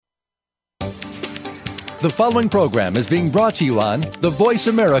The following program is being brought to you on the Voice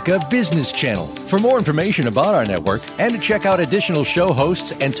America Business Channel. For more information about our network and to check out additional show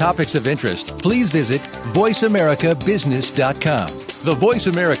hosts and topics of interest, please visit voiceamericabusiness.com. The Voice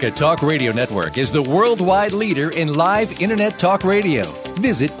America Talk Radio Network is the worldwide leader in live Internet talk radio.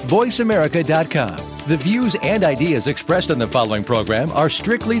 Visit voiceamerica.com. The views and ideas expressed on the following program are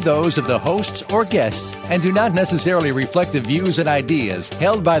strictly those of the hosts or guests and do not necessarily reflect the views and ideas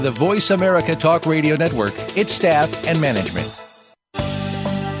held by the Voice America Talk Radio Network, its staff, and management.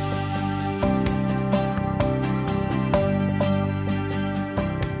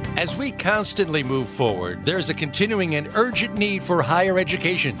 As we constantly move forward, there's a continuing and urgent need for higher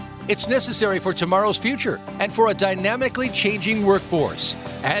education. It's necessary for tomorrow's future and for a dynamically changing workforce.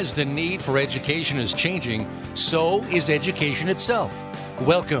 As the need for education is changing, so is education itself.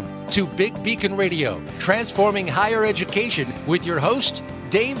 Welcome to Big Beacon Radio, transforming higher education with your host,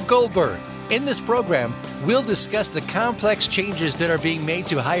 Dave Goldberg. In this program, we'll discuss the complex changes that are being made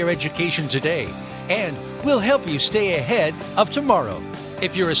to higher education today, and we'll help you stay ahead of tomorrow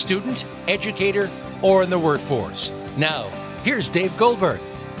if you're a student, educator, or in the workforce. Now, here's Dave Goldberg.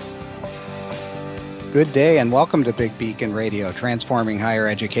 Good day and welcome to Big Beacon Radio, transforming higher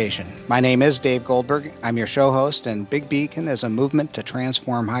education. My name is Dave Goldberg. I'm your show host, and Big Beacon is a movement to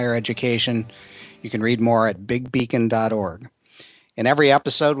transform higher education. You can read more at bigbeacon.org. In every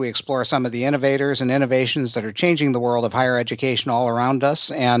episode, we explore some of the innovators and innovations that are changing the world of higher education all around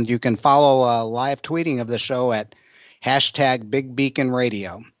us, and you can follow live tweeting of the show at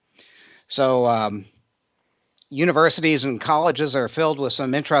 #BigBeaconRadio. So, universities and colleges are filled with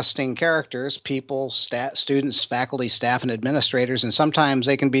some interesting characters, people, students, faculty, staff, and administrators, and sometimes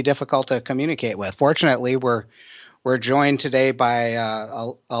they can be difficult to communicate with. Fortunately, we're joined today by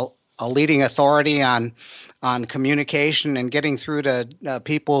a leading authority on communication and getting through to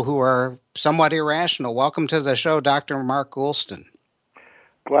people who are somewhat irrational. Welcome to the show, Dr. Mark Goulston.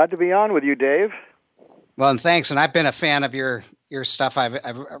 Glad to be on with you, Dave. Well, and thanks. And I've been a fan of your stuff. I'm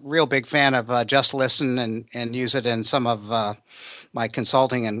a real big fan of Just Listen and use it in some of my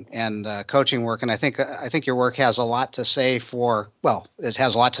consulting and coaching work. And I think your work has a lot to say it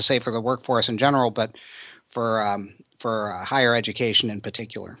has a lot to say for the workforce in general, but for higher education in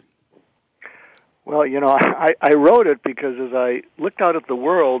particular. Well, I wrote it because as I looked out at the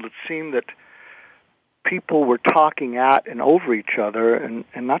world, it seemed that people were talking at and over each other, and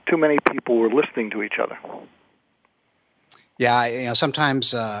not too many people were listening to each other. Yeah,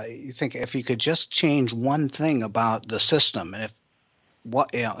 sometimes you think if you could just change one thing about the system, and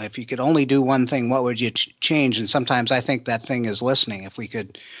if you could only do one thing, what would you change? And sometimes I think that thing is listening. If we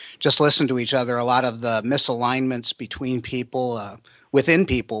could just listen to each other, a lot of the misalignments between people, within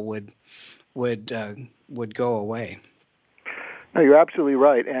people, would go away. No, you're absolutely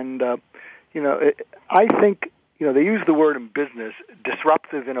right, and I think they use the word in business,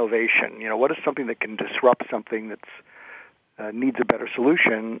 disruptive innovation. What is something that can disrupt something that's needs a better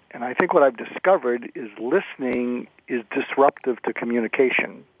solution? And I think what I've discovered is listening is disruptive to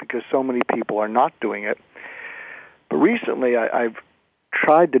communication because so many people are not doing it. But recently I've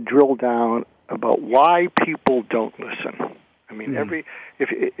tried to drill down about why people don't listen. I mean,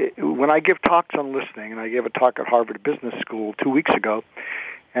 when I give talks on listening, and I gave a talk at Harvard Business School 2 weeks ago,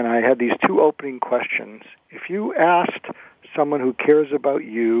 and I had these two opening questions. If you asked someone who cares about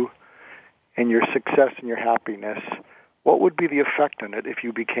you and your success and your happiness, what would be the effect on it if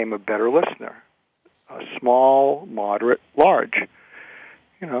you became a better listener? Small, moderate, large.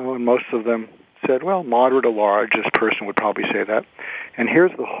 And most of them said, well, moderate or large, this person would probably say that. And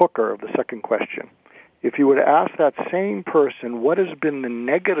here's the hooker of the second question. If you were to ask that same person, what has been the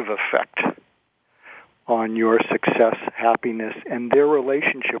negative effect on your success, happiness, and their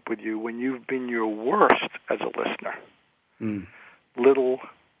relationship with you when you've been your worst as a listener? Little,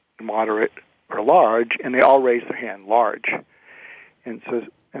 moderate, or large, and they all raised their hand, large. And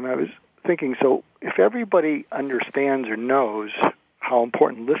I was thinking, so if everybody understands or knows how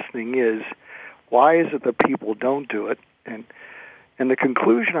important listening is, why is it that people don't do it? And the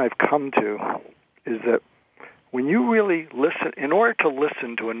conclusion I've come to is that when you really listen, in order to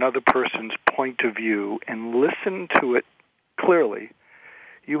listen to another person's point of view and listen to it clearly,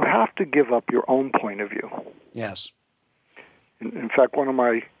 you have to give up your own point of view. Yes. In fact, one of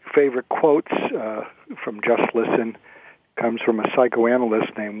my favorite quotes from Just Listen comes from a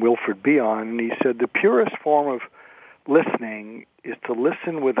psychoanalyst named Wilfred Bion, and he said, the purest form of listening is to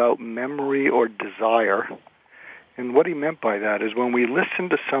listen without memory or desire. And what he meant by that is when we listen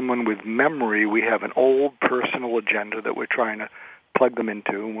to someone with memory, we have an old personal agenda that we're trying to plug them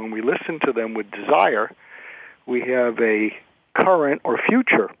into. And when we listen to them with desire, we have a current or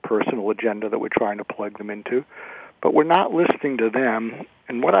future personal agenda that we're trying to plug them into, but we're not listening to them.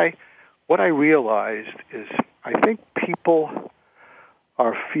 And what I realized is I think people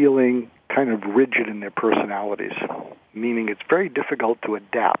are feeling kind of rigid in their personalities, meaning it's very difficult to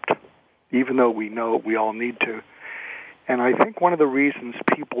adapt, even though we know we all need to. And I think one of the reasons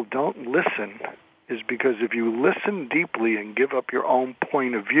people don't listen is because if you listen deeply and give up your own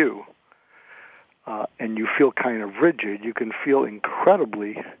point of view, and you feel kind of rigid, you can feel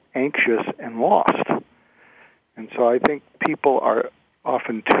incredibly anxious and lost. And so I think people are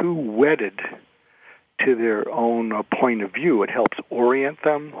often too wedded to their own point of view. It helps orient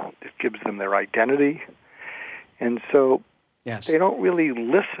them. It gives them their identity. And so they don't really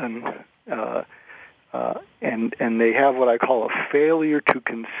listen, and they have what I call a failure to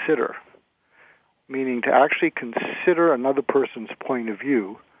consider, meaning to actually consider another person's point of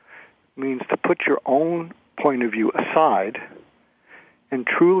view means to put your own point of view aside and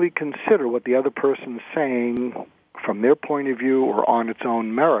truly consider what the other person is saying from their point of view or on its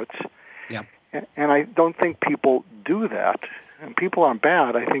own merits. Yep. And I don't think people do that. And people aren't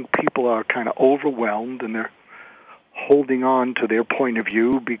bad. I think people are kind of overwhelmed and they're holding on to their point of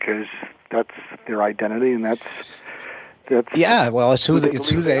view because that's their identity, and that's yeah. Well, it's who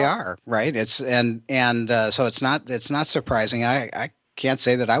they are, right? So it's not surprising. I can't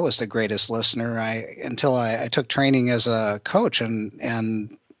say that I was the greatest listener until I took training as a coach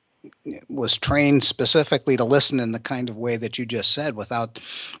and was trained specifically to listen in the kind of way that you just said, without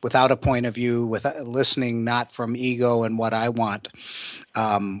a point of view, without listening, not from ego and what I want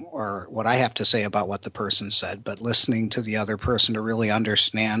or what I have to say about what the person said, but listening to the other person to really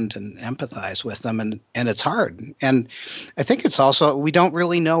understand and empathize with them. And it's hard. And I think it's also, we don't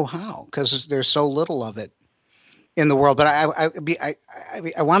really know how, because there's so little of it in the world. But I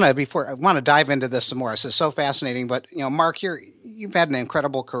want to dive into this some more. This is so fascinating. But Mark, you've had an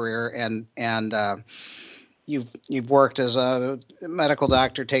incredible career, and you've worked as a medical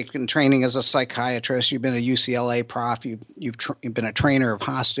doctor, taken training as a psychiatrist. You've been a UCLA prof. You've been a trainer of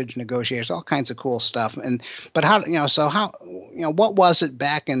hostage negotiators. All kinds of cool stuff. But what was it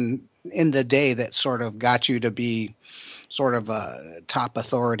back in the day that sort of got you to be sort of a top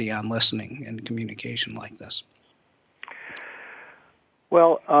authority on listening and communication like this?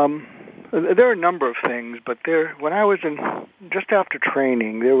 Well, there are a number of things, but when I was just after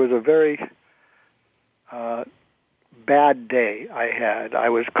training, there was a very bad day I had. I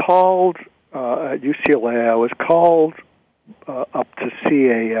was called at UCLA. I was called up to see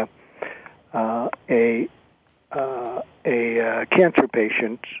a cancer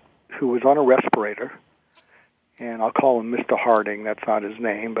patient who was on a respirator, and I'll call him Mr. Harding. That's not his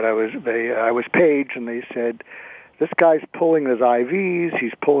name, but I was paged, and they said, this guy's pulling his IVs,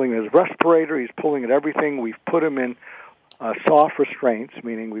 he's pulling his respirator, he's pulling at everything. We've put him in soft restraints,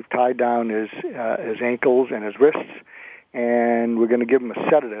 meaning we've tied down his ankles and his wrists, and we're going to give him a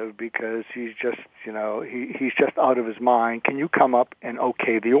sedative because he's just, he's just out of his mind. Can you come up and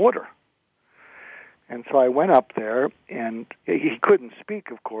okay the order? And so I went up there, and he couldn't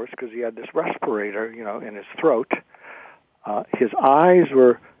speak, of course, because he had this respirator, in his throat. His eyes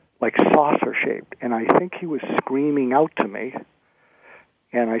were like saucer-shaped, and I think he was screaming out to me.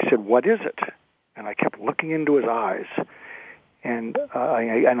 And I said, "What is it?" And I kept looking into his eyes, and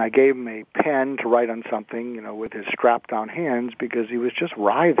I gave him a pen to write on something, with his strapped-down hands, because he was just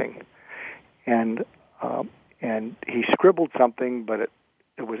writhing. And he scribbled something, but it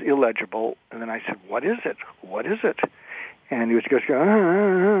was illegible. And then I said, "What is it? What is it?" And he was just going,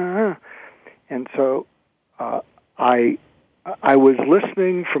 ah. And so I was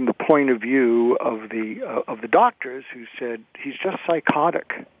listening from the point of view of the doctors who said, he's just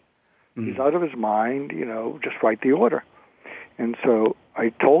psychotic. Mm-hmm. He's out of his mind, just write the order. And so I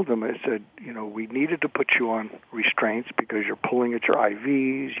told them, I said, we needed to put you on restraints because you're pulling at your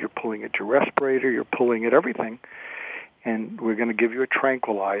IVs, you're pulling at your respirator, you're pulling at everything. And we're going to give you a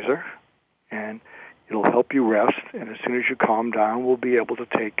tranquilizer, and it'll help you rest. And as soon as you calm down, we'll be able to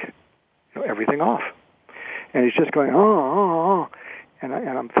take everything off. And he's just going, oh. And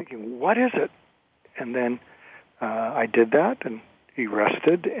I'm thinking, what is it? And then I did that, and he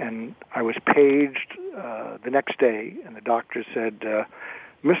rested, and I was paged the next day, and the doctor said,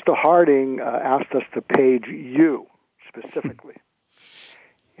 Mr. Harding asked us to page you specifically.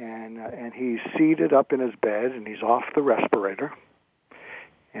 And he's seated up in his bed, and he's off the respirator,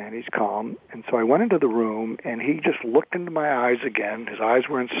 and he's calm. And so I went into the room, and he just looked into my eyes again. His eyes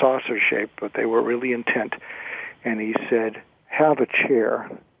were in saucer shape, but they were really intent. And he said, have a chair.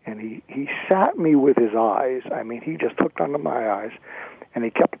 And he sat me with his eyes. I mean, he just hooked onto my eyes. And he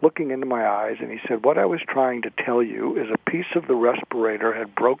kept looking into my eyes, and he said, what I was trying to tell you is a piece of the respirator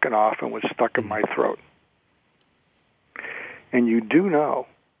had broken off and was stuck in my throat. And you do know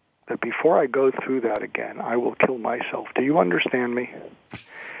that before I go through that again, I will kill myself. Do you understand me?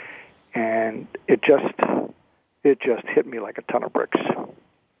 And it just hit me like a ton of bricks.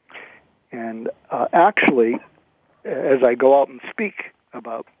 And actually, as I go out and speak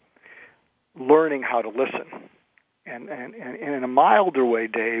about learning how to listen, and in a milder way,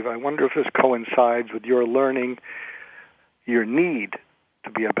 Dave, I wonder if this coincides with your learning your need to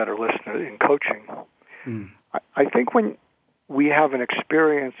be a better listener in coaching. I think when we have an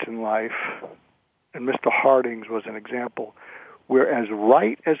experience in life, and Mr. Harding's was an example, where as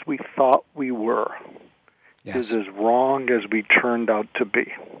right as we thought we were is as wrong as we turned out to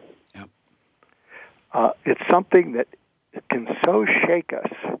be. Yep. It's something that can so shake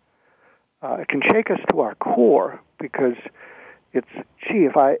us. It can shake us to our core, because it's, gee,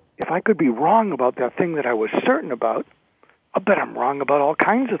 if I could be wrong about that thing that I was certain about, I bet I'm wrong about all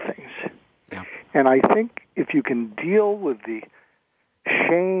kinds of things. Yeah. And I think if you can deal with the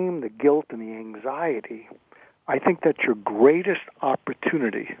shame, the guilt, and the anxiety, I think that's your greatest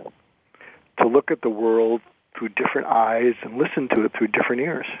opportunity to look at the world through different eyes and listen to it through different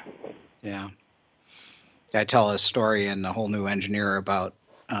ears. Yeah. I tell a story in The Whole New Engineer about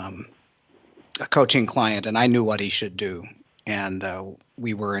a coaching client, and I knew what he should do. And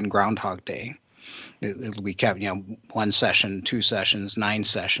we were in Groundhog Day. We kept, 1 session, 2 sessions, 9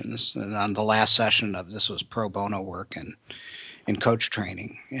 sessions. And on the last session of this was pro bono work and in coach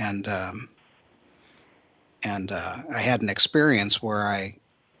training. And I had an experience where I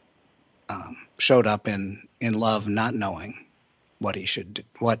showed up in love, not knowing what he should do,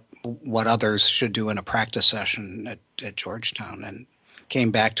 what others should do in a practice session at Georgetown, and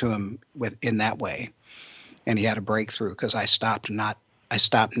came back to him in that way. And he had a breakthrough because I stopped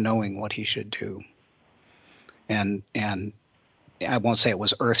knowing what he should do. And I won't say it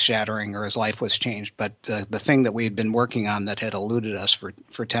was earth-shattering or his life was changed, but the thing that we had been working on that had eluded us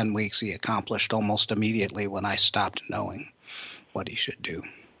for 10 weeks, he accomplished almost immediately when I stopped knowing what he should do.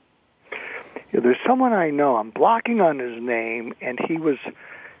 Yeah, there's someone I know, I'm blocking on his name, and he was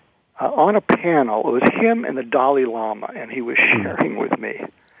on a panel. It was him and the Dalai Lama, and he was sharing with me.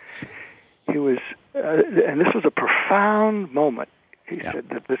 He was, and this was a profound moment. He said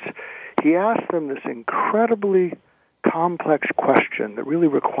that he asked them this incredibly complex question that really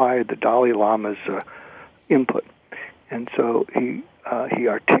required the Dalai Lama's input. And so he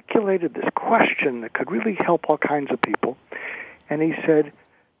articulated this question that could really help all kinds of people. And he said,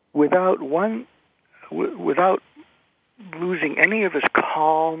 without losing any of his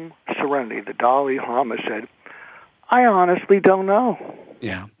calm serenity, the Dalai Lama said, I honestly don't know.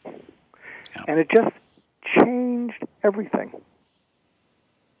 Yeah. And it just changed everything.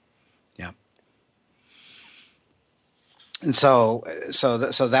 Yeah. And so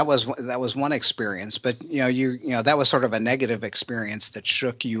that was one experience, but that was sort of a negative experience that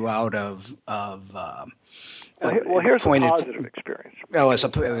shook you out of. Well, here's a positive experience.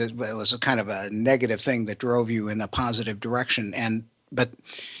 It was a kind of a negative thing that drove you in a positive direction, but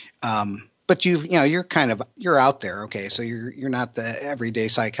you're out there, okay? So you're not the everyday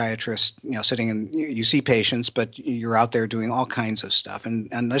psychiatrist, sitting and you see patients, but you're out there doing all kinds of stuff.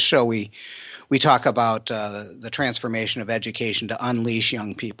 And on this show, we talk about the transformation of education to unleash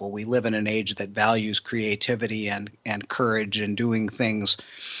young people. We live in an age that values creativity and courage and doing things.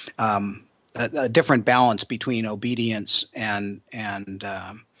 A different balance between obedience and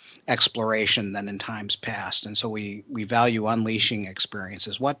exploration than in times past, and so we value unleashing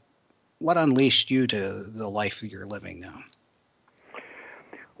experiences. What unleashed you to the life that you're living now?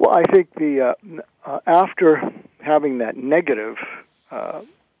 Well, I think after having that negative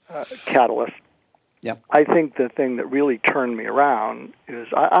catalyst, I think the thing that really turned me around is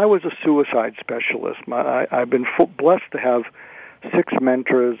I was a suicide specialist. I've been blessed to have 6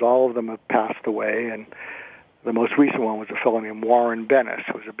 mentors. All of them have passed away, and the most recent one was a fellow named Warren Bennis,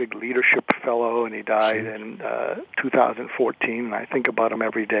 who was a big leadership fellow, and he died in 2014, and I think about him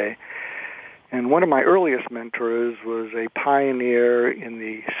every day. And one of my earliest mentors was a pioneer in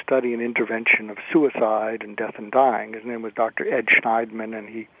the study and intervention of suicide and death and dying. His name was Dr. Ed Schneidman, and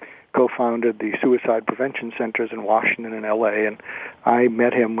he co-founded the suicide prevention centers in Washington and L.A., and I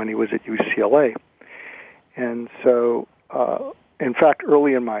met him when he was at UCLA. And so, in fact,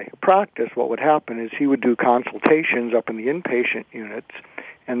 early in my practice, what would happen is he would do consultations up in the inpatient units,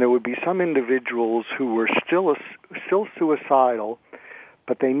 and there would be some individuals who were still suicidal,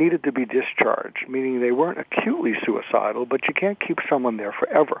 but they needed to be discharged, meaning they weren't acutely suicidal, but you can't keep someone there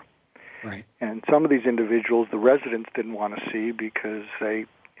forever. Right. And some of these individuals, the residents didn't want to see because I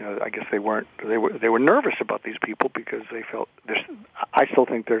guess they were nervous about these people because they felt I still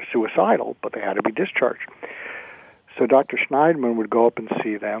think they're suicidal, but they had to be discharged. So Dr. Schneidman would go up and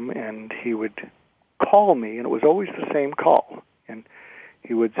see them, and he would call me, and it was always the same call. And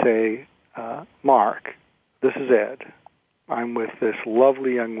he would say, Mark, this is Ed. I'm with this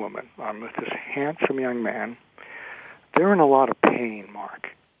lovely young woman. I'm with this handsome young man. They're in a lot of pain, Mark.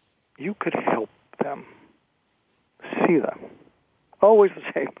 You could help them. See them. Always the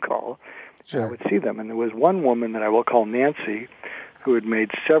same call. Sure. I would see them. And there was one woman that I will call Nancy who had made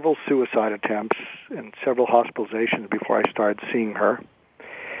several suicide attempts and several hospitalizations before I started seeing her.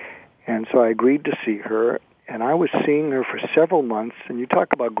 And so I agreed to see her, and I was seeing her for several months. And you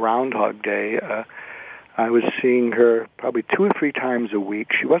talk about Groundhog Day. I was seeing her probably 2 or 3 times a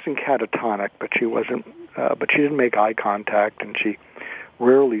week. She wasn't catatonic, but she wasn't. But she didn't make eye contact, and she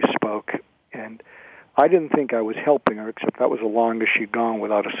rarely spoke. And I didn't think I was helping her, except that was the longest she'd gone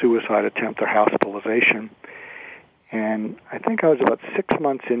without a suicide attempt or hospitalization. And I think I was about 6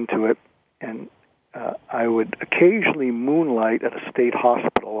 months into it, and I would occasionally moonlight at a state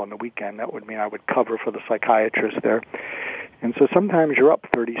hospital on the weekend. That would mean I would cover for the psychiatrist there. And so sometimes you're up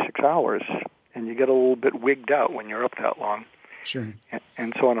 36 hours, and you get a little bit wigged out when you're up that long. Sure.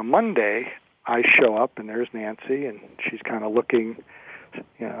 And so on a Monday, I show up, and there's Nancy, and she's kind of looking,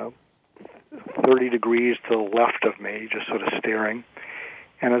 30 degrees to the left of me, just sort of staring.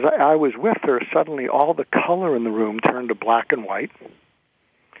 And as I was with her, suddenly all the color in the room turned to black and white.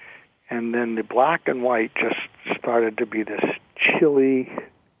 And then the black and white just started to be this chilly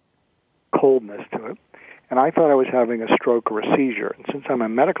coldness to it. And I thought I was having a stroke or a seizure. And since I'm a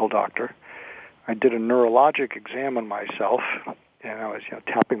medical doctor, I did a neurologic exam on myself. And I was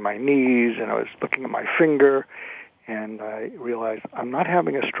tapping my knees, and I was looking at my finger. And I realized I'm not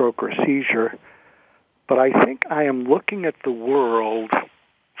having a stroke or a seizure, but I think I am looking at the world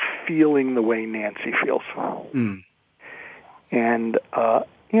feeling the way Nancy feels. Mm. And,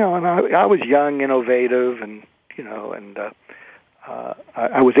 and I was young, innovative, and,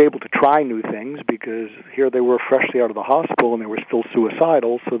 I was able to try new things because here they were freshly out of the hospital and they were still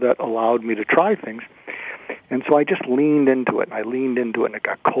suicidal, so that allowed me to try things. And so I just leaned into it, and it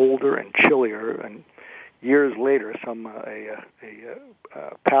got colder and chillier. And years later, a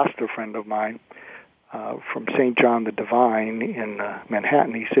pastor friend of mine from St. John the Divine in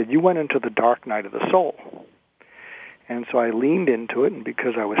Manhattan, he said, "You went into the dark night of the soul." And so I leaned into it, and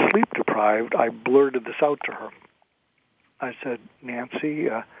because I was sleep deprived, I blurted this out to her. I said, "Nancy,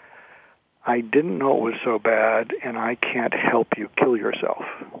 I didn't know it was so bad, and I can't help you kill yourself.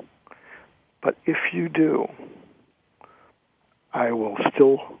 But if you do, I will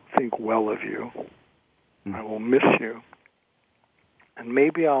still think well of you. I will miss you. And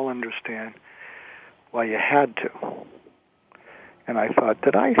maybe I'll understand why you had to." And I thought,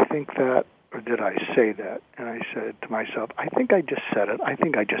 did I think that or did I say that? And I said to myself, I think I just said it. I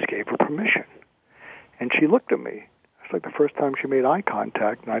think I just gave her permission. And she looked at me. It's like the first time she made eye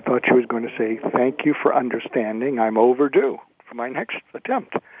contact, and I thought she was going to say, "Thank you for understanding. I'm overdue for my next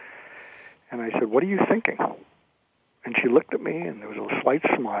attempt." And I said, "What are you thinking?" And she looked at me, and there was a slight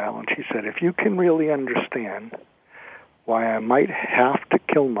smile, and she said, "If you can really understand why I might have to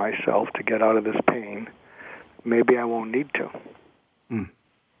kill myself to get out of this pain, maybe I won't need to." Mm.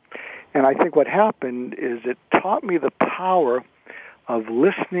 And I think what happened is it taught me the power of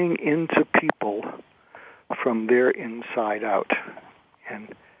listening into people from their inside out.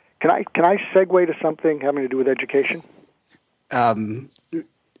 And can I segue to something having to do with education? Why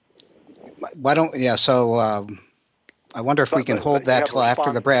don't I wonder if we can hold that till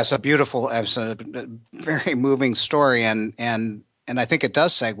after the break. It's a very moving story, and I think it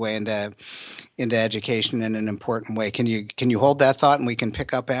does segue into education in an important way. Can you hold that thought, and we can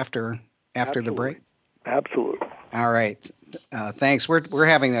pick up after the break? Absolutely. All right. Thanks. We're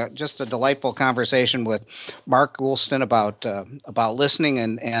having just a delightful conversation with Mark Goulston about listening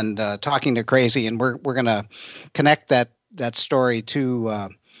and talking to crazy, and we're going to connect that story to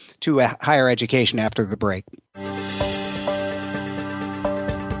higher education after the break.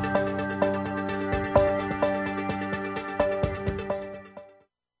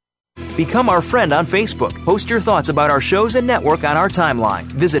 Become our friend on Facebook. Post your thoughts about our shows and network on our timeline.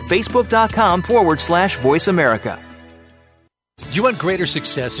 Visit Facebook.com/Voice America. Do you want greater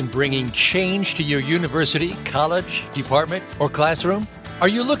success in bringing change to your university, college, department, or classroom? Are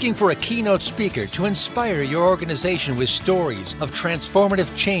you looking for a keynote speaker to inspire your organization with stories of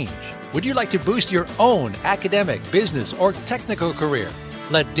transformative change? Would you like to boost your own academic, business, or technical career?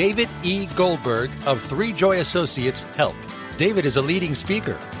 Let David E. Goldberg of 3 Joy Associates help. David is a leading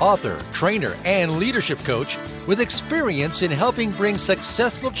speaker, author, trainer, and leadership coach with experience in helping bring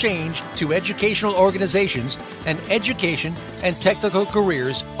successful change to educational organizations and education and technical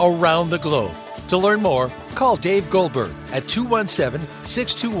careers around the globe. To learn more, call Dave Goldberg at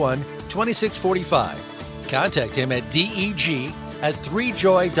 217-621-2645. Contact him at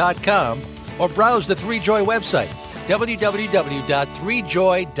deg@3joy.com or browse the 3Joy website,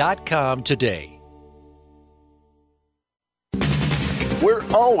 www.3joy.com today. We're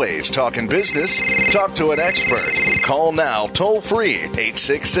always talking business. Talk to an expert. Call now toll free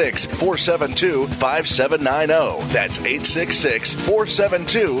 866-472-5790. That's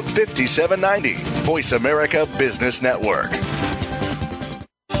 866-472-5790. Voice America Business Network.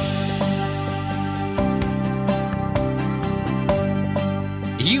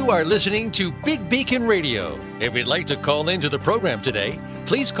 You are listening to Big Beacon Radio. If you'd like to call into the program today,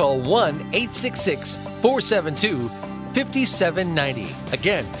 please call 1-866-472-5790.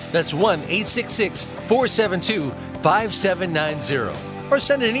 Again, that's 1-866-472-5790. Or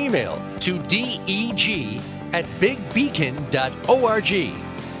send an email to deg@bigbeacon.org.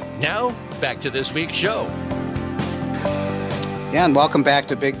 Now, back to this week's show. Yeah, and welcome back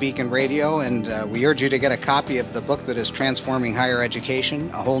to Big Beacon Radio, and we urge you to get a copy of the book that is transforming higher education,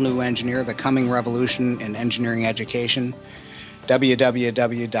 A Whole New Engineer, The Coming Revolution in Engineering Education,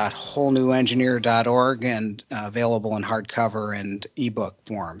 www.wholenewengineer.org, and available in hardcover and ebook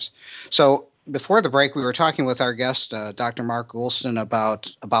forms. So before the break, we were talking with our guest, Dr. Mark Goulston,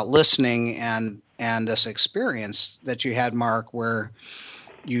 about listening and this experience that you had, Mark, where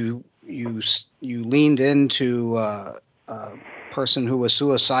you leaned into person who was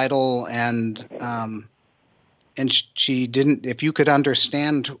suicidal, and she didn't. If you could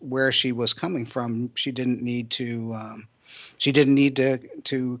understand where she was coming from, she didn't need to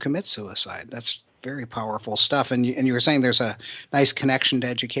commit suicide. That's very powerful stuff. And you were saying there's a nice connection to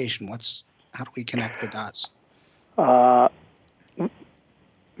education. How do we connect the dots?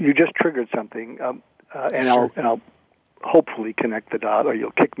 You just triggered something, and Sure. I'll hopefully connect the dot, or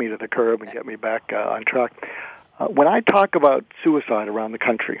you'll kick me to the curb and get me back on track. When I talk about suicide around the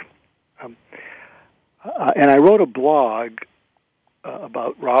country, and I wrote a blog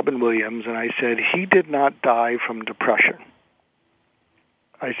about Robin Williams, and I said he did not die from depression.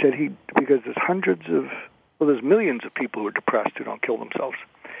 I said because there's millions of people who are depressed who don't kill themselves.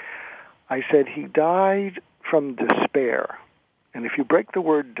 I said he died from despair. And if you break the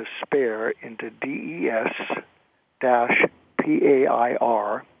word despair into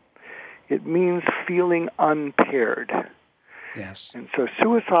DES-PAIR, it means feeling unpaired. Yes. And so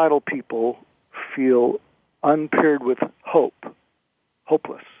suicidal people feel unpaired with hope,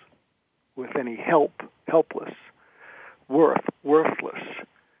 hopeless, with any help, helpless, worthless,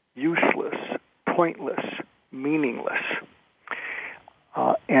 useless, pointless, meaningless.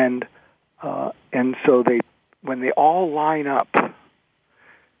 And so when they all line up,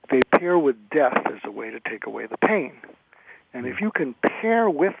 they pair with death as a way to take away the pain. And if you can pair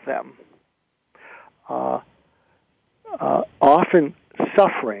with them, often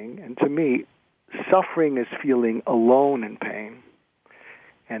suffering, and to me, suffering is feeling alone in pain,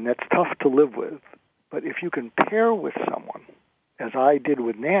 and that's tough to live with. But if you can pair with someone, as I did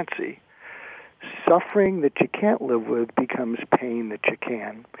with Nancy, suffering that you can't live with becomes pain that you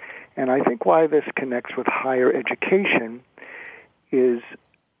can. And I think why this connects with higher education is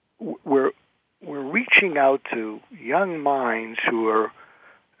we're reaching out to young minds who are,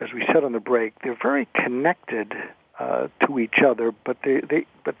 as we said on the break, they're very connected to each other, but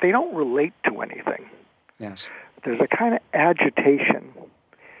they don't relate to anything. Yes. There's a kind of agitation,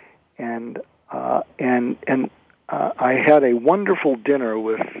 and I had a wonderful dinner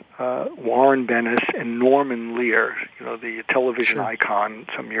with Warren Bennis and Norman Lear, the television icon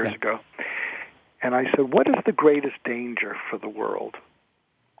some years ago. And I said, what is the greatest danger for the world?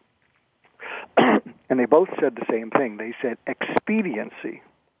 And they both said the same thing. They said expediency.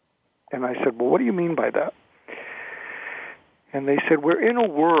 And I said, well, what do you mean by that? And they said, we're in a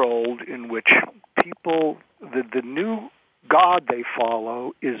world in which people, the new God they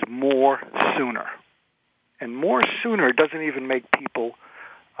follow is more sooner. And more sooner doesn't even make people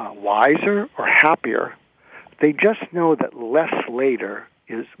wiser or happier. They just know that less later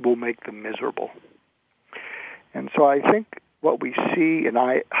will make them miserable. And so I think what we see in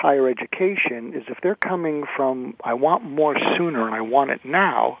higher education is if they're coming from, I want more sooner and I want it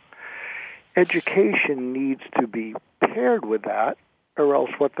now, education needs to be paired with that, or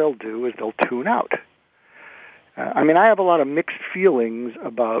else what they'll do is they'll tune out. I have a lot of mixed feelings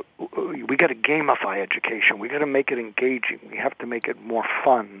about we got to gamify education. We got to make it engaging. We have to make it more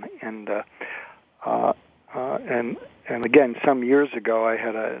fun. And And again, some years ago, I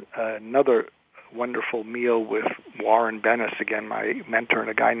had another wonderful meal with Warren Bennis, again, my mentor, and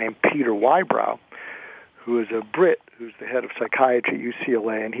a guy named Peter Wybrow, who is a Brit, who's the head of psychiatry at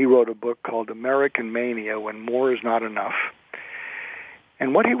UCLA, and he wrote a book called American Mania, When More Is Not Enough.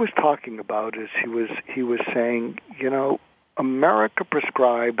 And what he was talking about is he was saying, America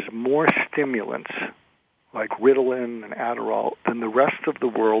prescribes more stimulants, like Ritalin and Adderall, than the rest of the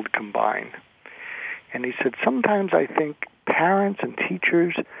world combined. And he said, sometimes I think parents and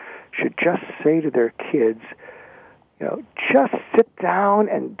teachers should just say to their kids, just sit down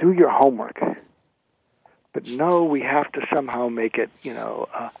and do your homework. But no, we have to somehow make it,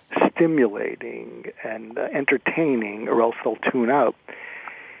 stimulating and entertaining, or else they'll tune out.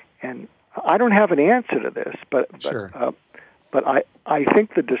 And I don't have an answer to this, but I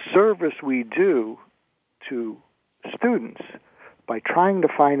think the disservice we do to students by trying to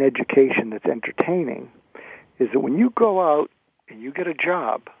find education that's entertaining is that when you go out and you get a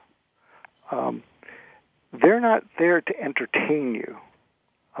job, they're not there to entertain you.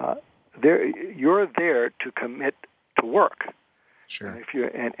 You're there to commit to work. Sure.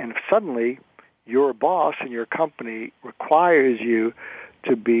 And if suddenly your boss and your company requires you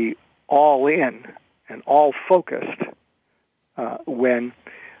to be all in and all focused, when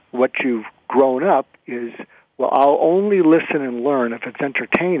what you've grown up is, well, I'll only listen and learn if it's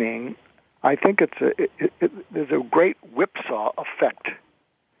entertaining, I think there's a great whipsaw effect.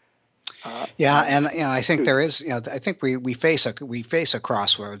 And I think there is. I think we face a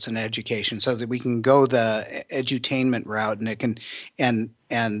crossroads in education, so that we can go the edutainment route, and it can and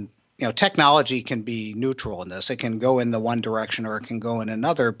technology can be neutral in this. It can go in the one direction or it can go in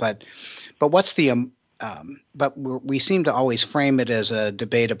another. But what's the but we seem to always frame it as a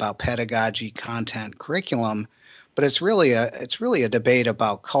debate about pedagogy, content, curriculum, but it's really a debate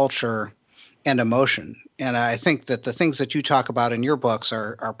about culture and emotion. And I think that the things that you talk about in your books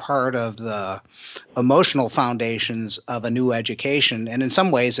are part of the emotional foundations of a new education. And in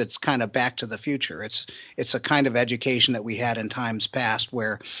some ways, it's kind of back to the future. It's a kind of education that we had in times past,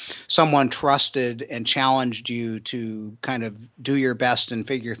 where someone trusted and challenged you to kind of do your best and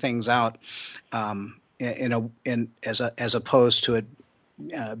figure things out, as opposed to it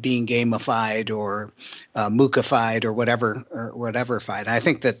being gamified or MOOCified or whatever-fied. I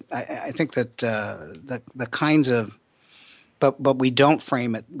think that the kinds of, but we don't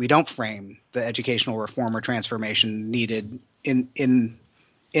frame it. We don't frame the educational reform or transformation needed in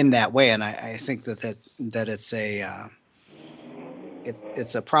that way. And I think that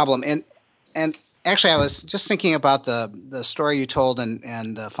it's a problem. And actually, I was just thinking about the story you told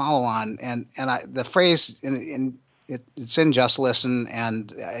and follow on, and the phrase it's in Just Listen,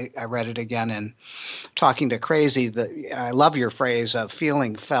 and I read it again in Talking to Crazy. I love your phrase of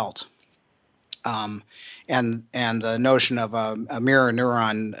feeling felt, and the notion of a mirror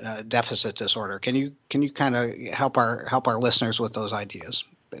neuron deficit disorder. Can you kind of help our listeners with those ideas?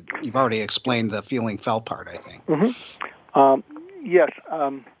 You've already explained the feeling felt part, I think. Mm-hmm. Yes.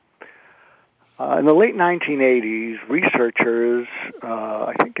 In the late 1980s, researchers,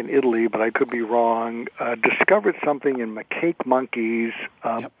 I think in Italy, but I could be wrong, discovered something in macaque monkeys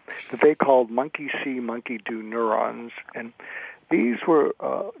that they called monkey see, monkey do neurons. And these were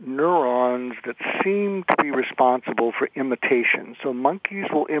neurons that seemed to be responsible for imitation. So monkeys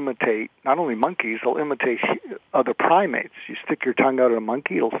will imitate, not only monkeys, they'll imitate other primates. You stick your tongue out at a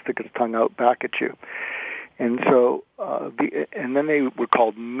monkey, it'll stick its tongue out back at you. And so, and then they were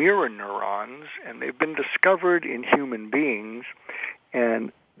called mirror neurons, and they've been discovered in human beings,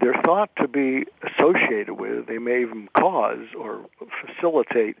 and they're thought to be associated with, they may even cause or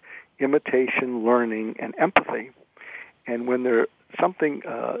facilitate imitation, learning, and empathy. And when they're something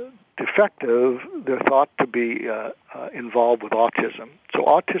defective, they're thought to be involved with autism. So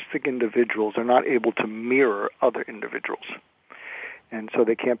autistic individuals are not able to mirror other individuals, and so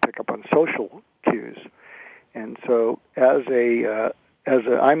they can't pick up on social cues. And so,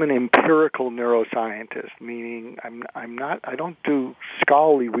 I'm an empirical neuroscientist, meaning I don't do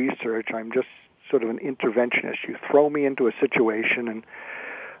scholarly research. I'm just sort of an interventionist. You throw me into a situation, and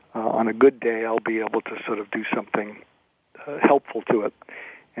on a good day, I'll be able to sort of do something helpful to it.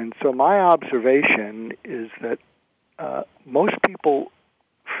 And so, my observation is that most people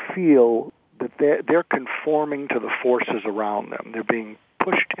feel that they're conforming to the forces around them. They're being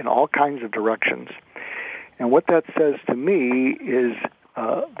pushed in all kinds of directions. And what that says to me is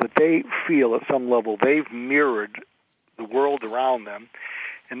that they feel at some level they've mirrored the world around them.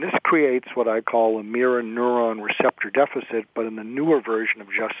 And this creates what I call a mirror neuron receptor deficit, but in the newer version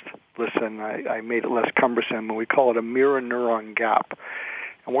of Just Listen, I made it less cumbersome, and we call it a mirror neuron gap.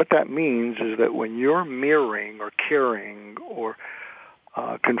 And what that means is that when you're mirroring or caring or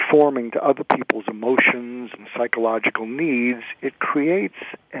conforming to other people's emotions and psychological needs, it creates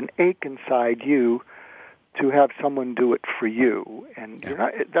an ache inside you to have someone do it for you. And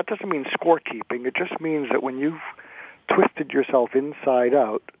that doesn't mean scorekeeping. It just means that when you've twisted yourself inside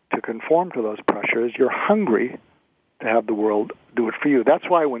out to conform to those pressures, you're hungry to have the world do it for you. That's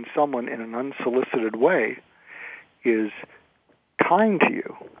why when someone in an unsolicited way is kind to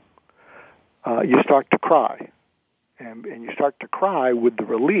you, you start to cry. And you start to cry with the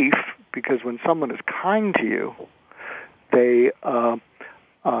relief, because when someone is kind to you, the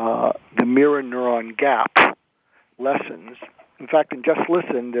mirror neuron gap lessens. In fact, in Just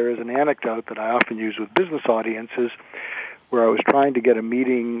Listen, there is an anecdote that I often use with business audiences where I was trying to get a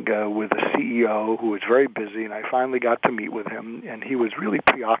meeting with a CEO who was very busy, and I finally got to meet with him, and he was really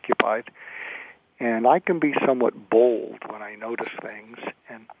preoccupied. And I can be somewhat bold when I notice things,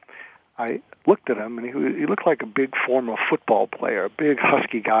 and I looked at him, and he looked like a big former football player, a big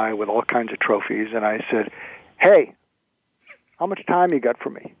husky guy with all kinds of trophies, and I said, "Hey, how much time you got for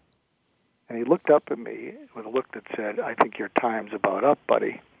me?" And he looked up at me with a look that said, "I think your time's about up,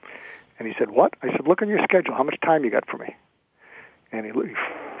 buddy." And he said, "What?" I said, "Look on your schedule. How much time you got for me?" And he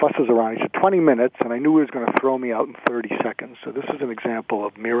fusses around. He said, 20 minutes, and I knew he was going to throw me out in 30 seconds. So this is an example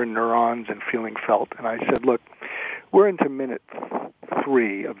of mirror neurons and feeling felt. And I said, "Look, we're into minute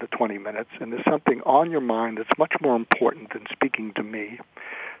 3 of the 20 minutes, and there's something on your mind that's much more important than speaking to me.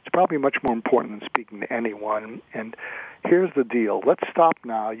 It's probably much more important than speaking to anyone. And here's the deal. Let's stop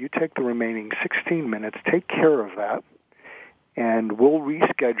now. You take the remaining 16 minutes, take care of that, and we'll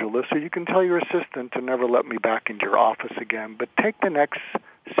reschedule this so you can tell your assistant to never let me back into your office again. But take the next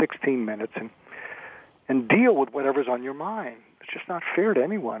 16 minutes and deal with whatever's on your mind. It's just not fair to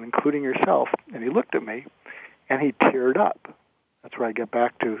anyone, including yourself." And he looked at me, and he teared up. That's where I get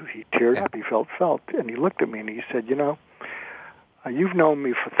back to, he teared up, he felt. And he looked at me, and he said, "You've known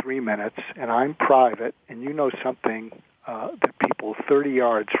me for 3 minutes, and I'm private, and you know something that people 30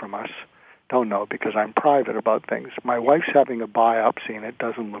 yards from us don't know, because I'm private about things. My wife's having a biopsy, and it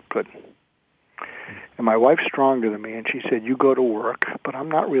doesn't look good. And my wife's stronger than me, and she said, you go to work, but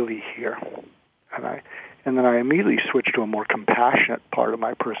I'm not really here." And then I immediately switched to a more compassionate part of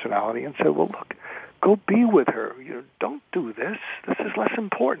my personality and said, "Well, look, go be with her. Don't do this. This is less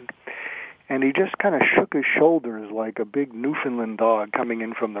important." And he just kind of shook his shoulders like a big Newfoundland dog coming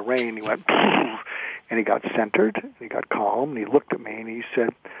in from the rain. He went, and he got centered, and he got calm, and he looked at me, and he said,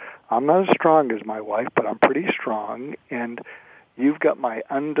 "I'm not as strong as my wife, but I'm pretty strong, and you've got my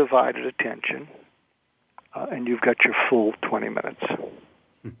undivided attention, and you've got your full 20 minutes.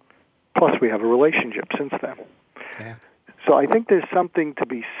 Plus, we have a relationship since then." Yeah. So I think there's something to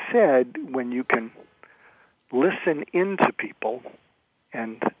be said when you can listen into people,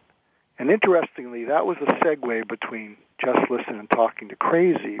 and interestingly, that was a segue between Just Listen and Talking to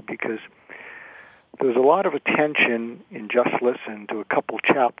Crazy, because there was a lot of attention in Just Listen to a couple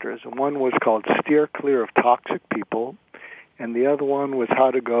chapters, and one was called Steer Clear of Toxic People, and the other one was How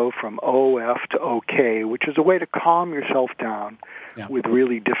to Go from OF to OK, which is a way to calm yourself down with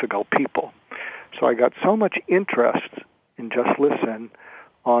really difficult people. So I got so much interest in Just Listen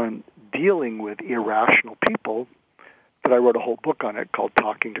on dealing with irrational people that I wrote a whole book on it called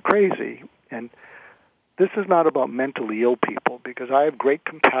Talking to Crazy. And this is not about mentally ill people, because I have great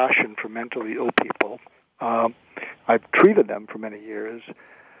compassion for mentally ill people. I've treated them for many years.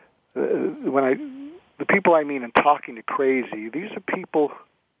 The people I mean in Talking to Crazy, these are people,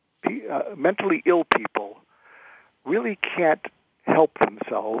 mentally ill people, really can't help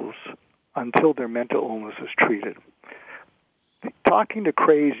themselves until their mental illness is treated. Talking to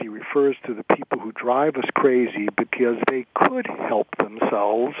Crazy refers to the people who drive us crazy because they could help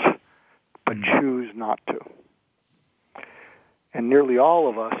themselves but choose not to. And nearly all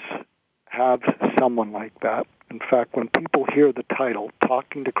of us have someone like that. In fact, when people hear the title,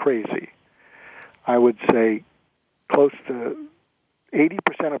 Talking to Crazy, I would say close to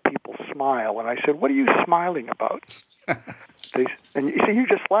 80% of people smile. And I said, "What are you smiling about?" And you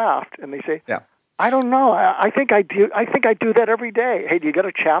just laughed, and they say, "I don't know. I think I do. I think I do that every day." Hey, do you got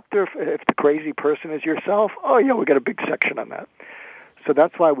a chapter if the crazy person is yourself? Oh, yeah, we got a big section on that. So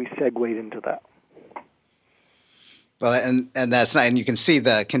that's why we segued into that. Well, and that's not, and you can see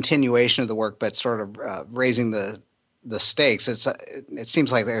the continuation of the work, but sort of raising the stakes. It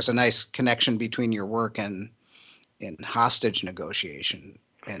seems like there's a nice connection between your work and in hostage negotiation.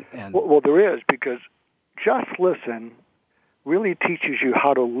 And well, there is, because Just Listen really teaches you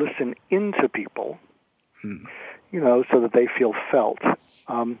how to listen into people, so that they feel felt.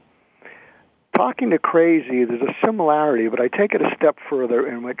 talking to crazy, there's a similarity, but I take it a step further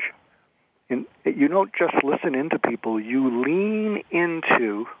in which you don't just listen into people, you lean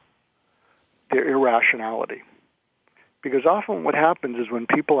into their irrationality. Because often what happens is when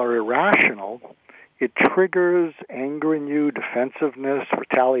people are irrational, it triggers anger in you, defensiveness,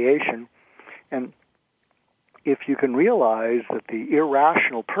 retaliation. And if you can realize that the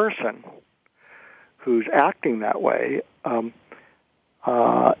irrational person who's acting that way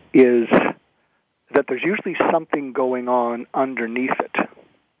is that there's usually something going on underneath it.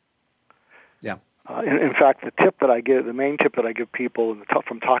 Yeah. In fact, the main tip that I give people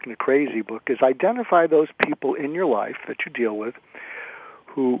from Talking to Crazy book is identify those people in your life that you deal with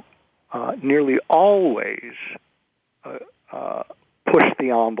who nearly always push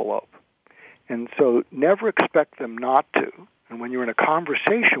the envelope. And so never expect them not to. And when you're in a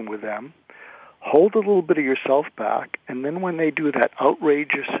conversation with them, hold a little bit of yourself back, and then when they do that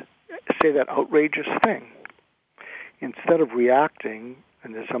outrageous thing, instead of reacting,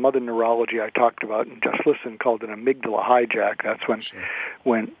 and there's some other neurology I talked about in Just Listen called an amygdala hijack. That's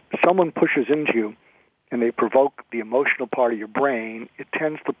when someone pushes into you and they provoke the emotional part of your brain, it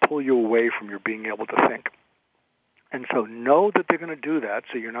tends to pull you away from your being able to think. And so know that they're going to do that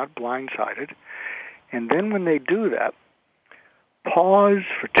so you're not blindsided. And then when they do that, pause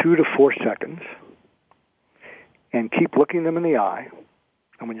for 2 to 4 seconds and keep looking them in the eye.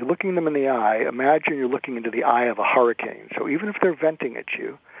 And when you're looking them in the eye, imagine you're looking into the eye of a hurricane. So even if they're venting at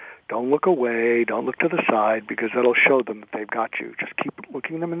you, don't look away, don't look to the side, because that'll show them that they've got you. Just keep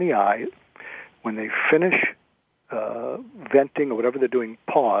looking them in the eye. When they finish venting or whatever they're doing,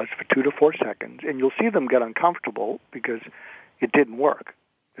 pause for 2 to 4 seconds, and you'll see them get uncomfortable because it didn't work.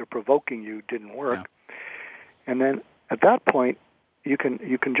 They're provoking you, didn't work. Yeah. And then at that point, you can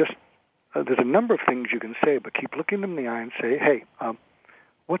just, there's a number of things you can say, but keep looking them in the eye and say, hey,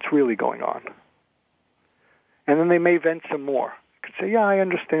 what's really going on? And then they may vent some more. You could say, yeah, I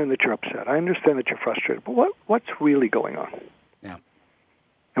understand that you're upset. I understand that you're frustrated. But what's really going on? Yeah.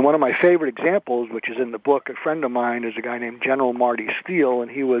 And one of my favorite examples, which is in the book, a friend of mine is a guy named General Marty Steele, and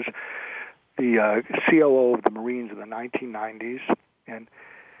he was the COO of the Marines in the 1990s. And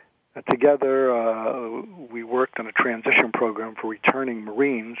together we worked on a transition program for returning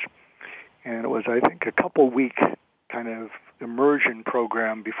Marines. And it was, I think, a couple-week kind of immersion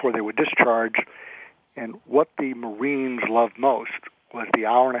program before they would discharge. And what the Marines loved most was the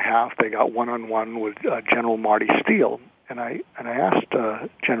hour and a half they got one-on-one with General Marty Steele. And I asked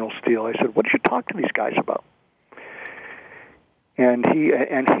General Steele, I said, what did you talk to these guys about? And he's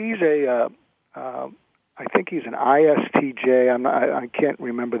I think he's an ISTJ. I can't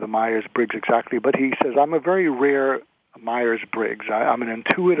remember the Myers-Briggs exactly, but he says, I'm a very rare Myers-Briggs. I'm an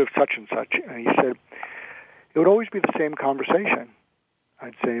intuitive such and such. And he said, it would always be the same conversation.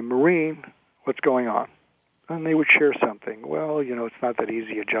 I'd say, Marine, what's going on? And they would share something. Well, it's not that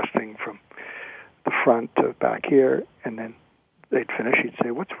easy adjusting from the front to back here. And then they'd finish. He'd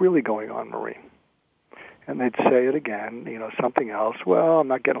say, what's really going on, Marine? And they'd say it again, something else. Well, I'm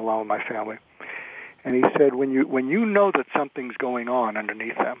not getting along with my family. And he said, when you know that something's going on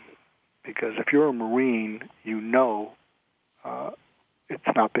underneath them, because if you're a Marine,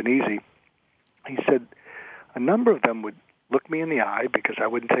 it's not been easy. He said, a number of them would look me in the eye because I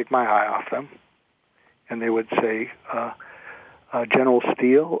wouldn't take my eye off them. And they would say, General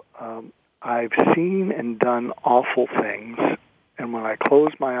Steele, I've seen and done awful things, and when I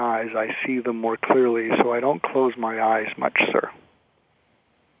close my eyes, I see them more clearly, so I don't close my eyes much, sir.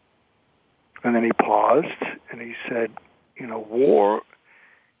 And then he paused, and he said, war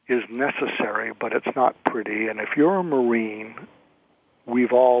is necessary, but it's not pretty, and if you're a Marine,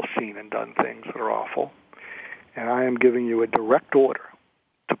 we've all seen and done things that are awful. And I am giving you a direct order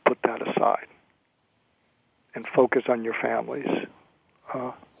to put that aside and focus on your families.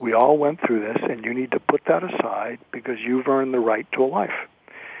 We all went through this, and you need to put that aside because you've earned the right to a life.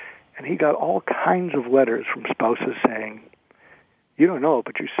 And he got all kinds of letters from spouses saying, you don't know,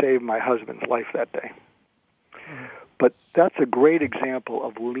 but you saved my husband's life that day. Mm-hmm. But that's a great example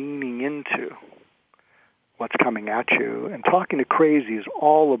of leaning into what's coming at you. And Talking to Crazy is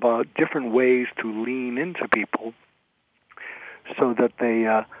all about different ways to lean into people so that they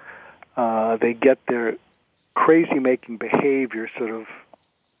get their crazy-making behavior sort of,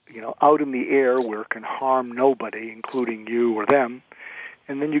 out in the air where it can harm nobody, including you or them,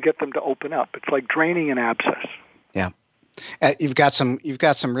 and then you get them to open up. It's like draining an abscess. Yeah. You've got some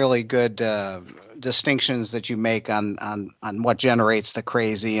really good distinctions that you make on what generates the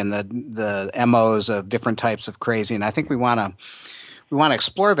crazy and the MOs of different types of crazy, and I think we want to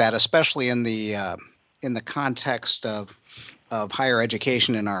explore that, especially in the context of higher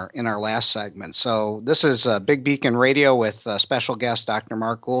education in our last segment. So this is Big Beacon Radio with special guest Dr.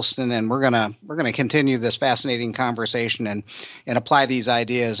 Mark Goulston, and we're gonna continue this fascinating conversation and apply these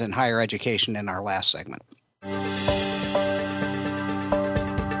ideas in higher education in our last segment.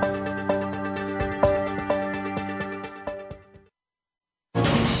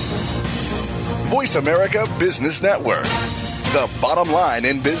 Voice America Business Network, the bottom line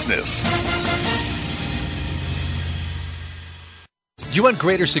in business. Do you want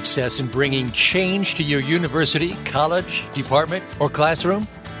greater success in bringing change to your university, college, department, or classroom?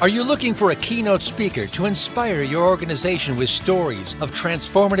 Are you looking for a keynote speaker to inspire your organization with stories of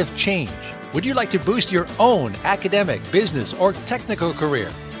transformative change? Would you like to boost your own academic, business, or technical career?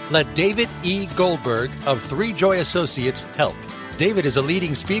 Let David E. Goldberg of Three Joy Associates help. David is a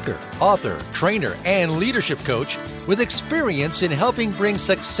leading speaker, author, trainer, and leadership coach with experience in helping bring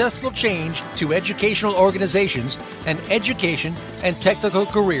successful change to educational organizations and education and technical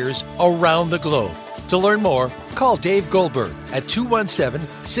careers around the globe. To learn more, call Dave Goldberg at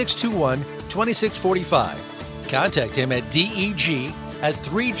 217-621-2645. Contact him at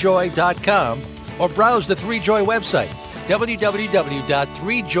deg@threejoy.com or browse the 3Joy website,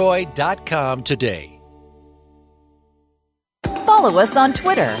 www.threejoy.com today. Follow us on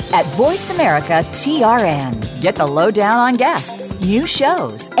Twitter at VoiceAmericaTRN. Get the lowdown on guests, new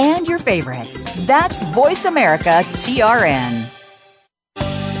shows, and your favorites. That's VoiceAmericaTRN.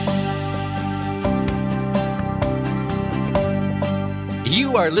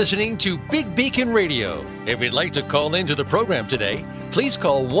 You are listening to Big Beacon Radio. If you'd like to call into the program today, please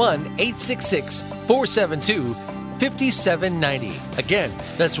call 1-866-472-5790. Again,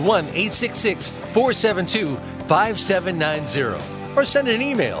 that's 1-866-472-5790. Or send an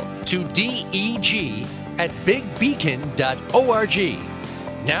email to deg@bigbeacon.org.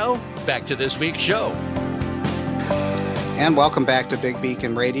 Now, back to this week's show. And welcome back to Big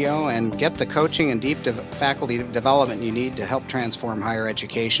Beacon Radio, and get the coaching and deep faculty development you need to help transform higher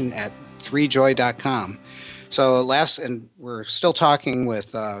education at 3joy.com. So we're still talking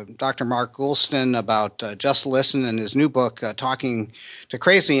with Dr. Mark Goulston about Just Listen and his new book, Talking to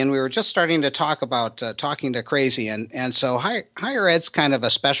Crazy. And we were just starting to talk about talking to crazy. And so higher ed's kind of a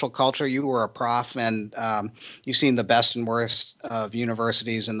special culture. You were a prof, and you've seen the best and worst of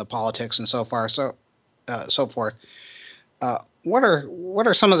universities and the politics and so forth. What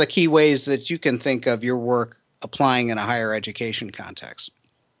are some of the key ways that you can think of your work applying in a higher education context?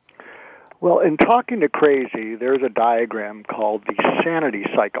 Well, in Talking to Crazy, there's a diagram called the sanity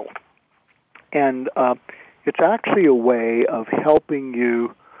cycle. And it's actually a way of helping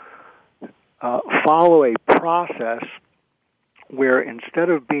you follow a process where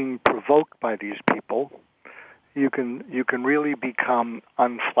instead of being provoked by these people, you can really become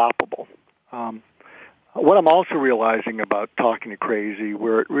unflappable. What I'm also realizing about Talking to Crazy,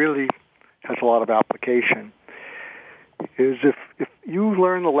 where it really has a lot of application, is if you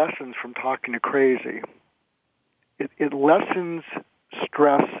learn the lessons from Talking to Crazy, it lessens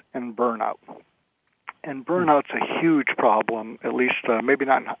stress and burnout. And burnout's a huge problem, at least maybe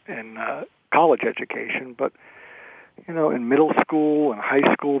not in college education, but in middle school and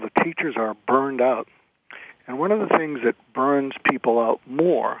high school, the teachers are burned out. And one of the things that burns people out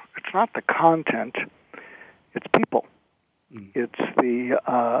more, it's not the content, it's people. It's the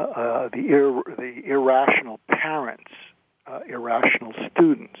irrational parents, irrational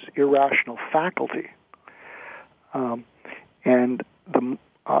students, irrational faculty, and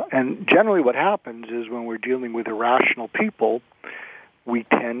generally what happens is when we're dealing with irrational people, we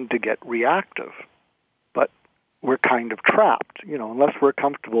tend to get reactive, but we're kind of trapped. Unless we're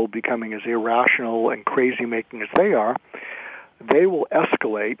comfortable becoming as irrational and crazy-making as they are, they will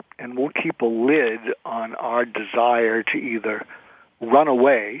escalate, and we'll keep a lid on our desire to either run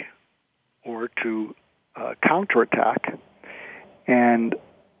away or to counterattack. And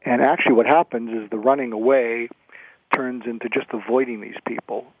actually what happens is the running away turns into just avoiding these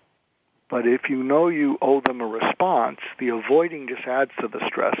people. But if you know you owe them a response, the avoiding just adds to the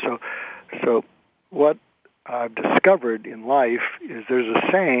stress. So what I've discovered in life is there's a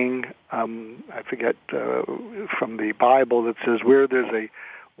saying, I forget, from the Bible that says, where there's a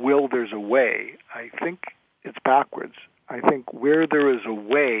will, there's a way. I think it's backwards. I think where there is a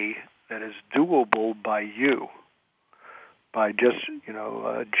way that is doable by you, by just,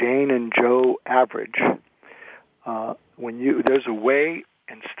 Jane and Joe average, there's a way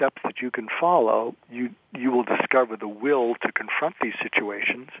and steps that you can follow, you will discover the will to confront these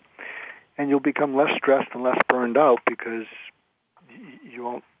situations, and you'll become less stressed and less burned out because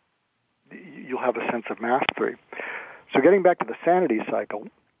you'll have a sense of mastery. So getting back to the sanity cycle,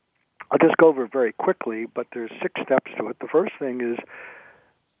 I'll just go over it very quickly, but there's 6 steps to it. The first thing is,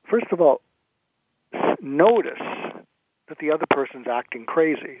 first of all, notice that the other person's acting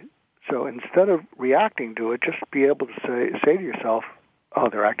crazy. So instead of reacting to it, just be able to say to yourself, oh,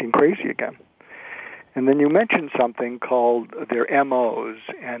 they're acting crazy again. And then you mentioned something called their MOs,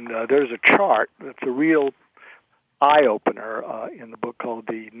 and there's a chart that's a real eye-opener in the book called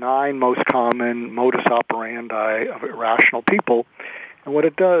The 9 Most Common Modus Operandi of Irrational People. And what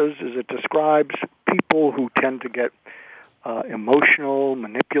it does is it describes people who tend to get emotional,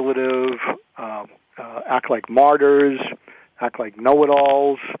 manipulative, act like martyrs, act like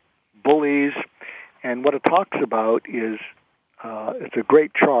know-it-alls, bullies. And what it talks about is, it's a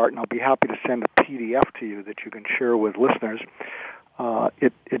great chart, and I'll be happy to send a PDF to you that you can share with listeners.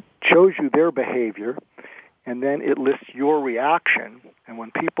 It shows you their behavior, and then it lists your reaction. And when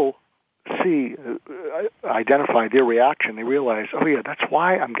people identify their reaction, they realize, oh yeah, that's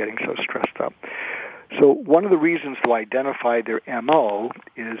why I'm getting so stressed up. So one of the reasons to identify their MO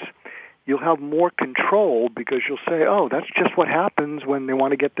is you'll have more control, because you'll say, oh, that's just what happens when they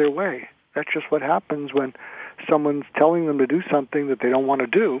want to get their way. That's just what happens when someone's telling them to do something that they don't want to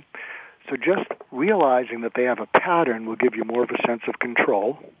do. So just realizing that they have a pattern will give you more of a sense of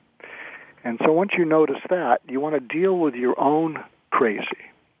control. And so once you notice that, you want to deal with your own crazy.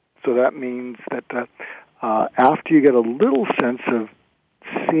 So that means that after you get a little sense of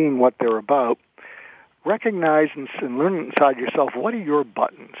seeing what they're about, recognize and learn inside yourself, what are your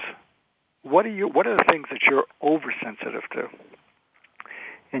buttons? What are the things that you're oversensitive to?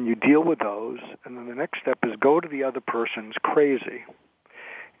 And you deal with those, and then the next step is go to the other person's crazy.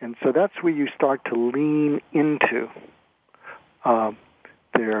 And so that's where you start to lean into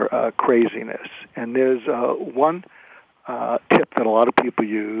their craziness. And there's one tip that a lot of people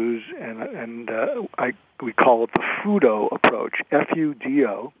use, and we call it the FUDO approach,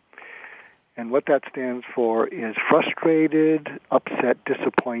 F-U-D-O. And what that stands for is frustrated, upset,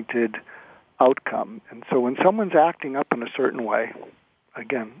 disappointed outcome. And so when someone's acting up in a certain way,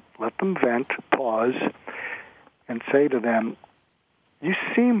 again, let them vent, pause, and say to them, you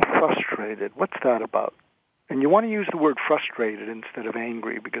seem frustrated. What's that about? And you want to use the word frustrated instead of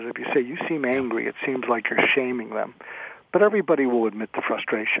angry, because if you say you seem angry, it seems like you're shaming them. But everybody will admit to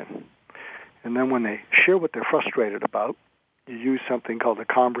frustration. And then when they share what they're frustrated about, you use something called a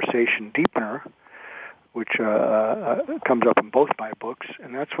conversation deepener, which comes up in both my books.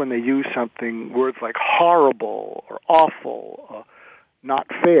 And that's when they use words like horrible or awful or not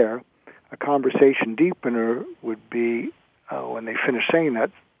fair. A conversation deepener would be, when they finish saying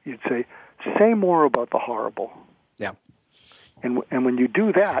that, you'd say more about the horrible. Yeah. And when you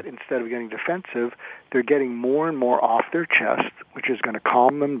do that, instead of getting defensive, they're getting more and more off their chest, which is going to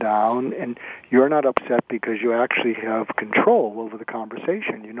calm them down, and you're not upset because you actually have control over the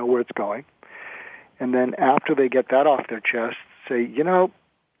conversation. You know where it's going. And then after they get that off their chest, say,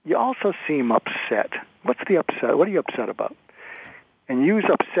 you also seem upset. What's the upset? What are you upset about? And use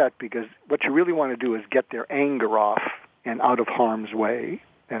upset, because what you really want to do is get their anger off and out of harm's way.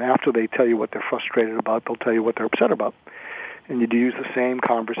 And after they tell you what they're frustrated about, they'll tell you what they're upset about. And you do use the same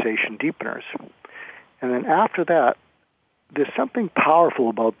conversation deepeners. And then after that, there's something powerful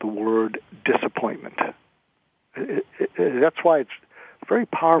about the word disappointment. That's why it's very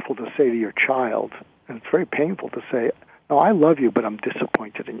powerful to say to your child, and it's very painful to say, no, I love you, but I'm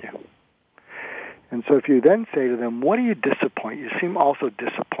disappointed in you. And so if you then say to them, what are you disappointed? You seem also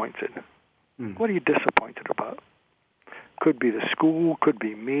disappointed. What are you disappointed about? Could be the school, could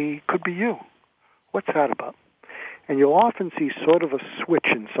be me, could be you. What's that about? And you'll often see sort of a switch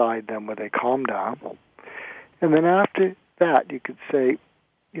inside them where they calm down. And then after that, you could say,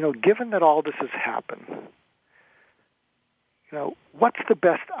 given that all this has happened, what's the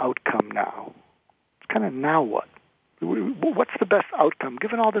best outcome now? It's kind of now what? What's the best outcome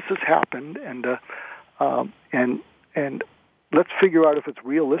given all this has happened? And let's figure out if it's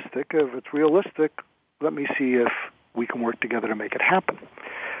realistic. If it's realistic, let me see if we can work together to make it happen.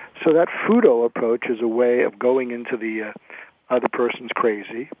 So that FUDO approach is a way of going into the other person's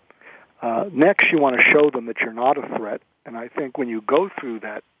crazy. Next, you want to show them that you're not a threat. And I think when you go through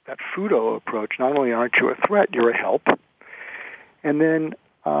that FUDO approach, not only aren't you a threat, you're a help. And then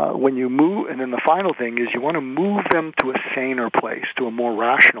when you move, and then the final thing is you want to move them to a saner place, to a more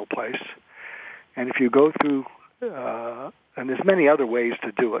rational place. And if you go through, and there's many other ways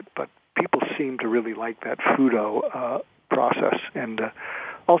to do it, but people seem to really like that FUDO process. And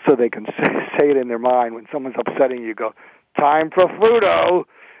also they can say it in their mind when someone's upsetting you, go, time for FUDO.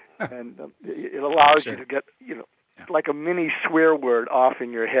 And it allows you to get, like a mini swear word off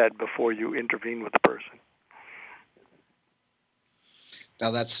in your head before you intervene with the person. Now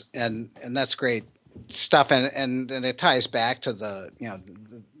that's great stuff, and it ties back to the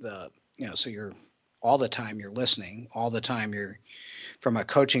so you're all the time you're listening, all the time you're, from a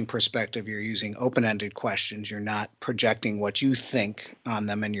coaching perspective, you're using open-ended questions. You're not projecting what you think on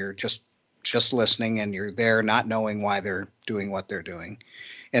them, and you're just listening, and you're there not knowing why they're doing what they're doing.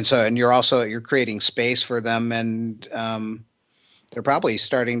 And you're creating space for them, and they're probably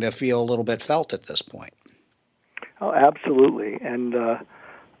starting to feel a little bit felt at this point. Oh, absolutely. And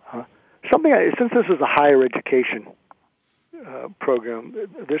since this is a higher education program,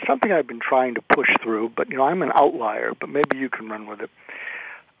 there's something I've been trying to push through, but I'm an outlier, but maybe you can run with it.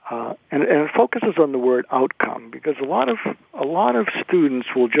 And it focuses on the word outcome, because a lot of students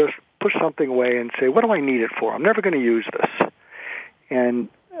will just push something away and say, what do I need it for? I'm never going to use this. And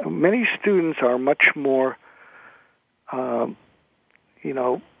many students are much more,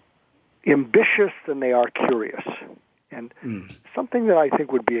 ambitious than they are curious. And something that I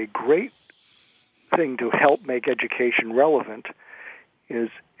think would be a great thing to help make education relevant is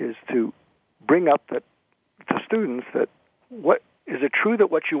to bring up that to students that what is it true that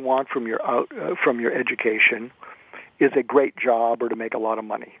what you want from your education is a great job or to make a lot of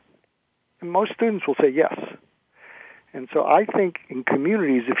money? And most students will say yes. And so I think in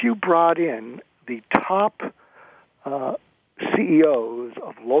communities, if you brought in the top CEOs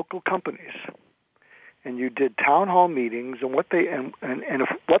of local companies, and you did town hall meetings, and what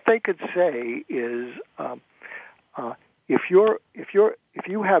they could say is, if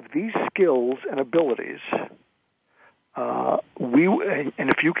you have these skills and abilities, and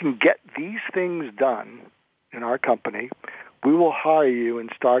if you can get these things done in our company, we will hire you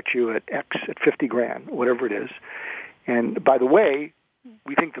and start you at X, at $50,000, whatever it is. And by the way,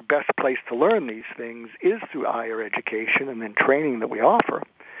 we think the best place to learn these things is through higher education and then training that we offer.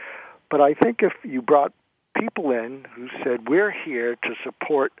 But I think if you brought people in who said, we're here to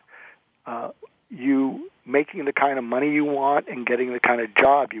support you making the kind of money you want and getting the kind of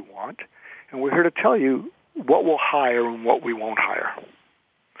job you want, and we're here to tell you what we'll hire and what we won't hire.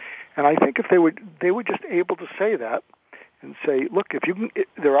 And I think if they were just able to say that and say, look,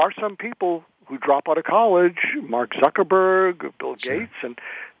 there are some people who drop out of college, Mark Zuckerberg, Bill Gates, and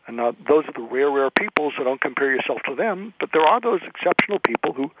those are the rare people, so don't compare yourself to them. But there are those exceptional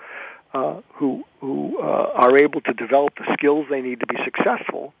people who are able to develop the skills they need to be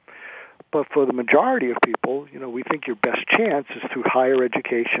successful. But for the majority of people, we think your best chance is through higher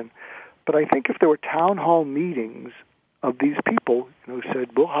education. But I think if there were town hall meetings of these people who said,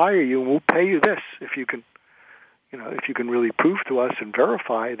 we'll hire you and we'll pay you this if you can really prove to us and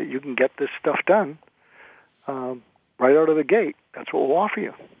verify that you can get this stuff done right out of the gate, that's what we'll offer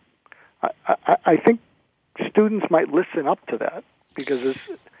you. I think students might listen up to that, because as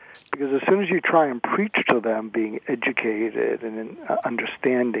soon as you try and preach to them being educated and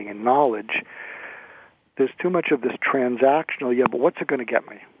understanding and knowledge, there's too much of this transactional, but what's it going to get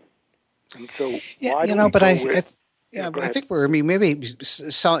me? And so I think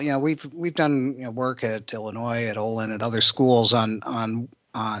we've done work at Illinois, at Olin, at other schools on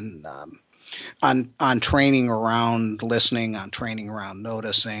training around listening, on training around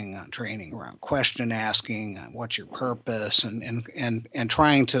noticing, on training around question asking, on what's your purpose, and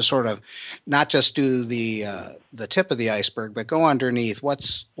trying to sort of not just do the tip of the iceberg, but go underneath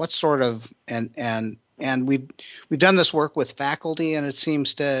what's sort of and we've done this work with faculty, and it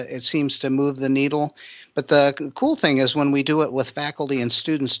seems to move the needle. But the cool thing is when we do it with faculty and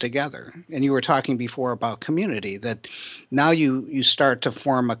students together, and you were talking before about community, that now you start to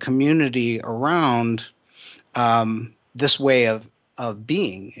form a community around this way of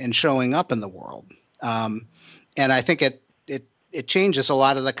being and showing up in the world. And I think it changes a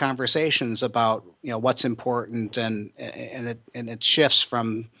lot of the conversations about what's important, and it shifts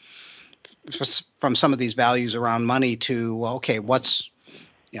from some of these values around money to, well, okay, what's,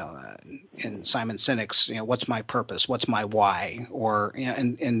 in Simon Sinek's, what's my purpose? What's my why? Or,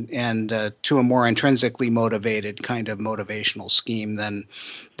 and to a more intrinsically motivated kind of motivational scheme than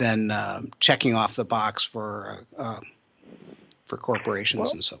checking off the box for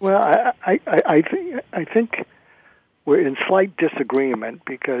corporations and so forth. Well, I think we're in slight disagreement,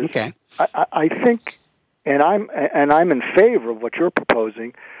 because okay. I think, and I'm in favor of what you're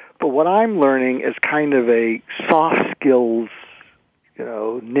proposing, but what I'm learning is kind of a soft skills,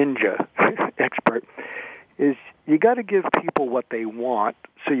 ninja expert, is you got to give people what they want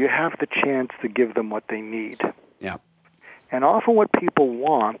so you have the chance to give them what they need. Yeah. And often what people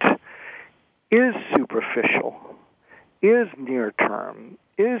want is superficial, is near term,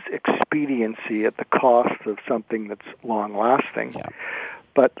 is expediency at the cost of something that's long lasting. Yeah.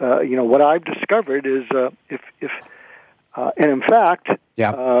 But what I've discovered is if And in fact,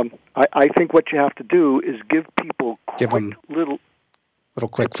 Yeah. I think what you have to do is give people little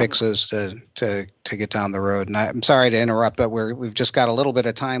quick fixes to get down the road. And I'm sorry to interrupt, but we've just got a little bit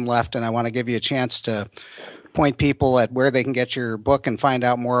of time left, and I want to give you a chance to point people at where they can get your book and find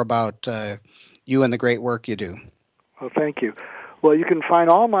out more about you and the great work you do. Well, thank you. Well, you can find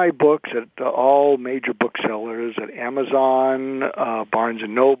all my books at all major booksellers, at Amazon, Barnes &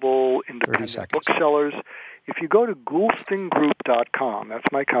 Noble, independent booksellers. If you go to goulstongroup.com, that's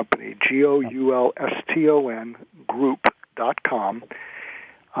my company, Goulston group.com,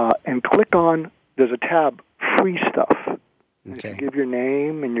 and click on, there's a tab, Free Stuff. Okay. If you give your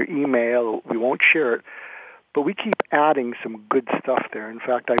name and your email, we won't share it, but we keep adding some good stuff there. In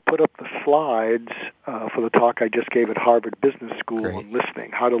fact, I put up the slides for the talk I just gave at Harvard Business School on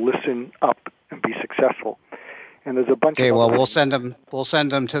listening, how to listen up and be successful. And there's a bunch of we'll send them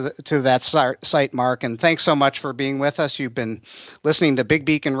to that site, Mark. And thanks so much for being with us. You've been listening to Big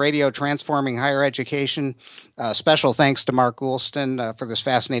Beacon Radio, Transforming Higher Education. Special thanks to Mark Goulston for this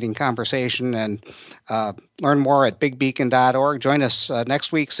fascinating conversation. And learn more at bigbeacon.org. Join us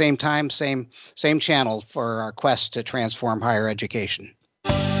next week, same time, same channel for our quest to transform higher education.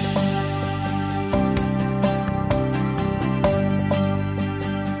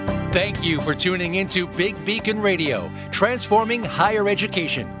 Thank you for tuning into Big Beacon Radio, Transforming Higher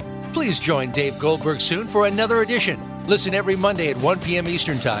Education. Please join Dave Goldberg soon for another edition. Listen every Monday at 1 p.m.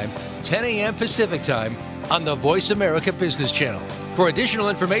 Eastern Time, 10 a.m. Pacific Time on the Voice America Business Channel. For additional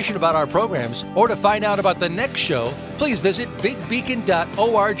information about our programs or to find out about the next show, please visit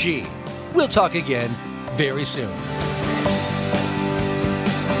bigbeacon.org. We'll talk again very soon.